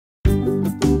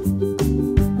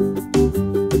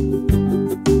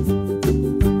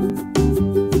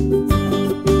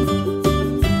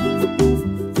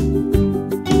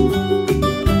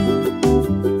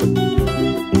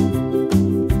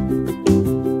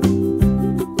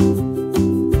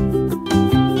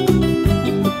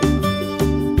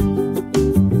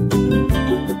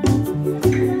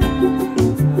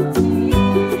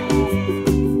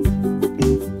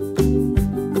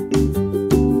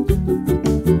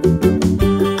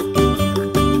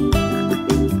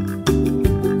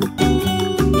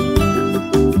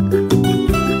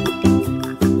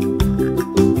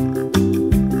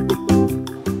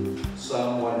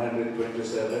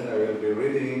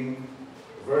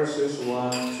verses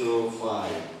 1 to 5.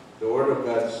 The Word of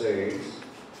God says,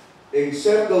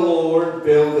 "Except the Lord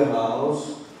build the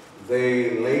house,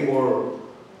 they labor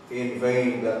in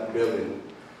vain that build it.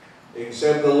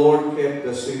 Except the Lord keep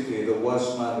the city, the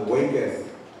watchman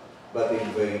waketh, but in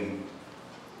vain.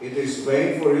 It is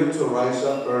vain for you to rise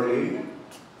up early,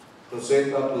 to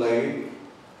sit up late,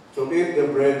 to eat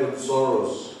the bread of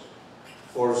sorrows,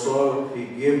 for so he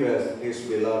giveth his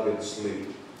beloved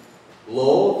sleep.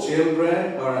 Lo,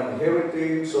 children are an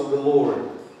heritage of the Lord,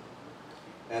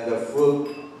 and the fruit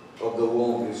of the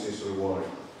womb is his reward.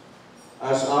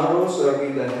 As arrows are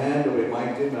in the hand of a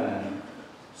mighty man,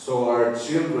 so are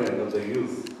children of the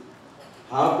youth.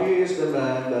 Happy is the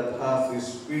man that hath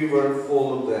his quiver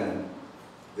full of them.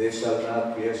 They shall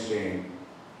not be ashamed,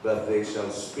 but they shall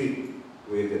speak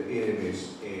with the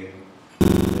enemies in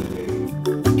the day."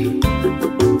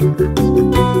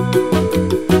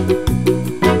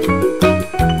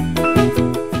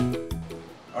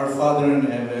 Our Father in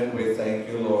heaven, we thank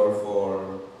you, Lord,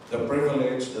 for the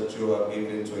privilege that you have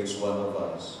given to each one of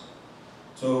us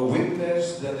to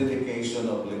witness the dedication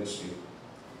of Lexi.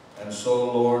 And so,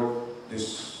 Lord,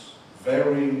 this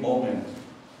very moment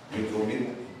we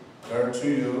commit her to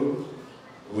you,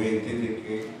 we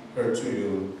dedicate her to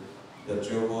you, that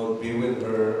you will be with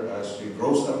her as she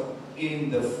grows up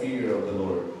in the fear of the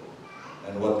Lord.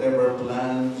 And whatever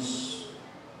plans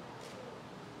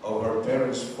of her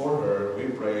parents for her, we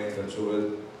pray that you will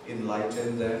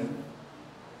enlighten them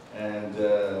and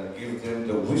give them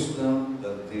the wisdom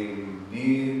that they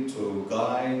need to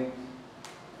guide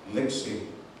Lexi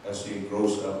as she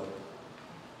grows up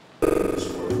in this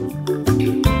world.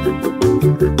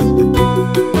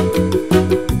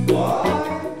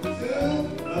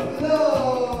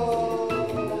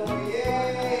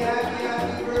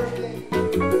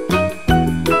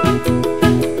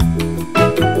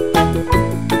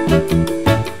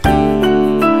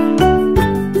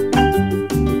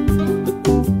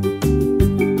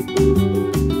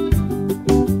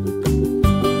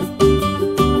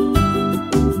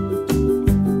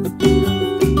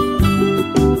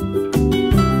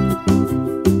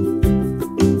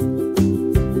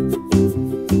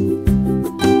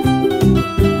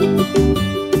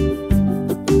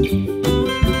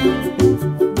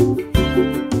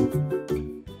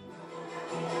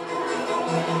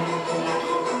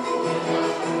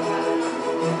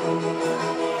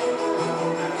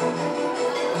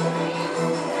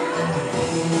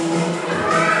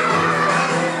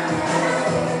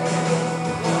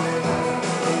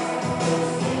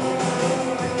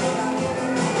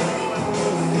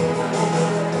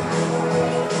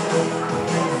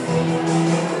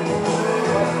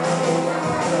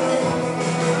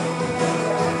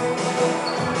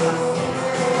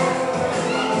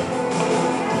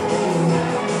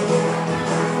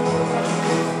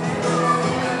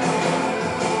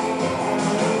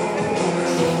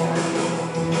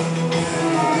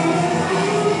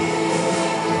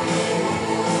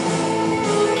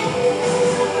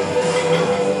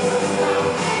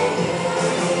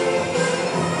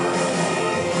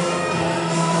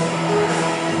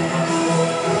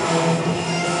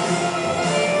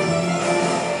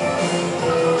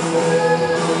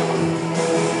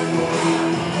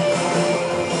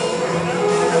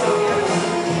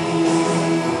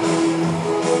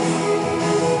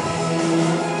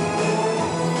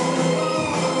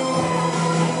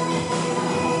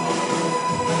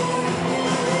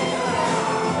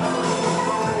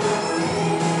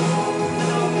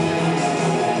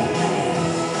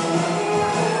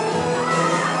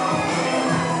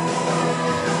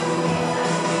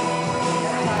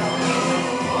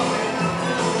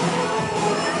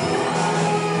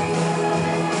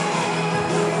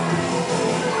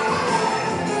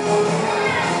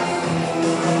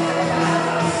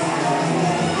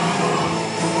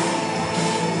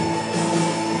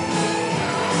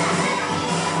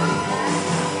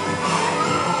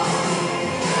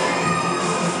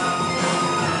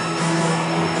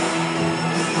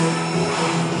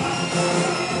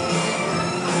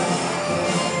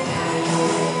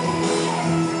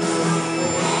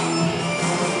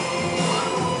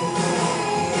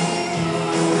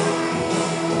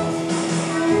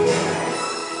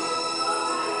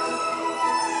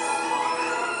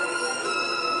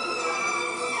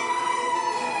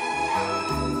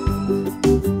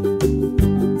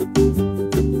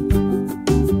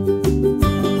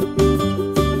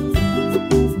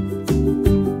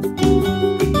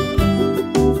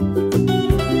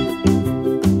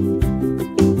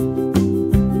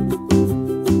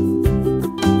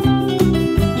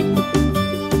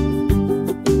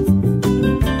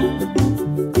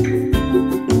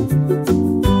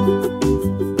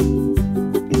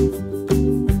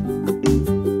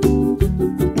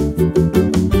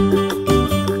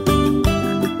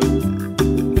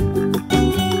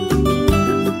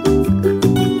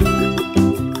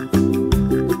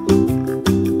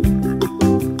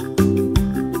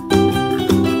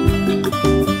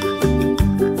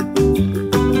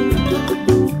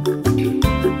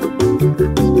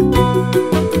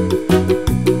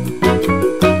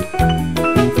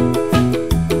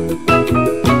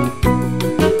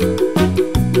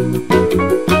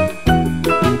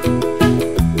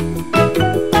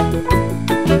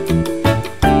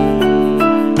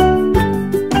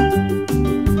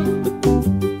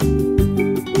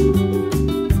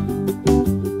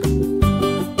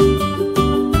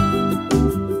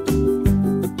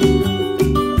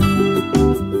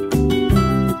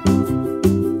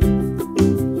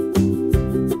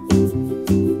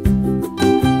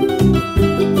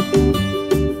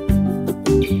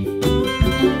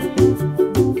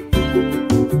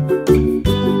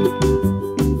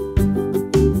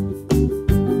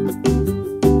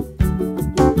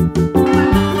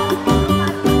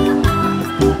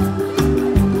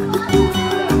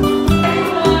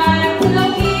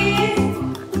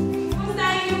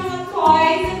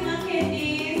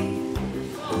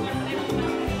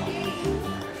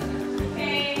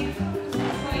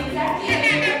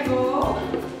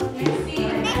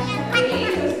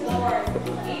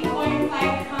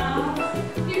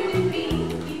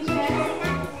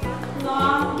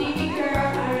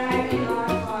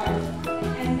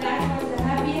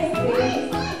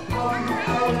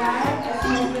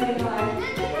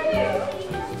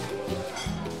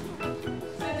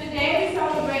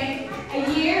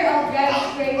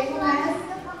 God's gratefulness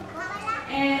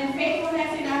and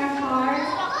faithfulness in our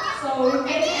hearts. So we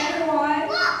thank everyone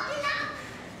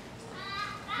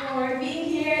for being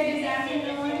here this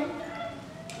afternoon.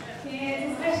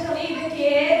 Kids, especially the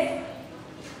kids,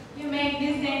 you make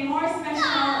this day more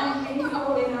special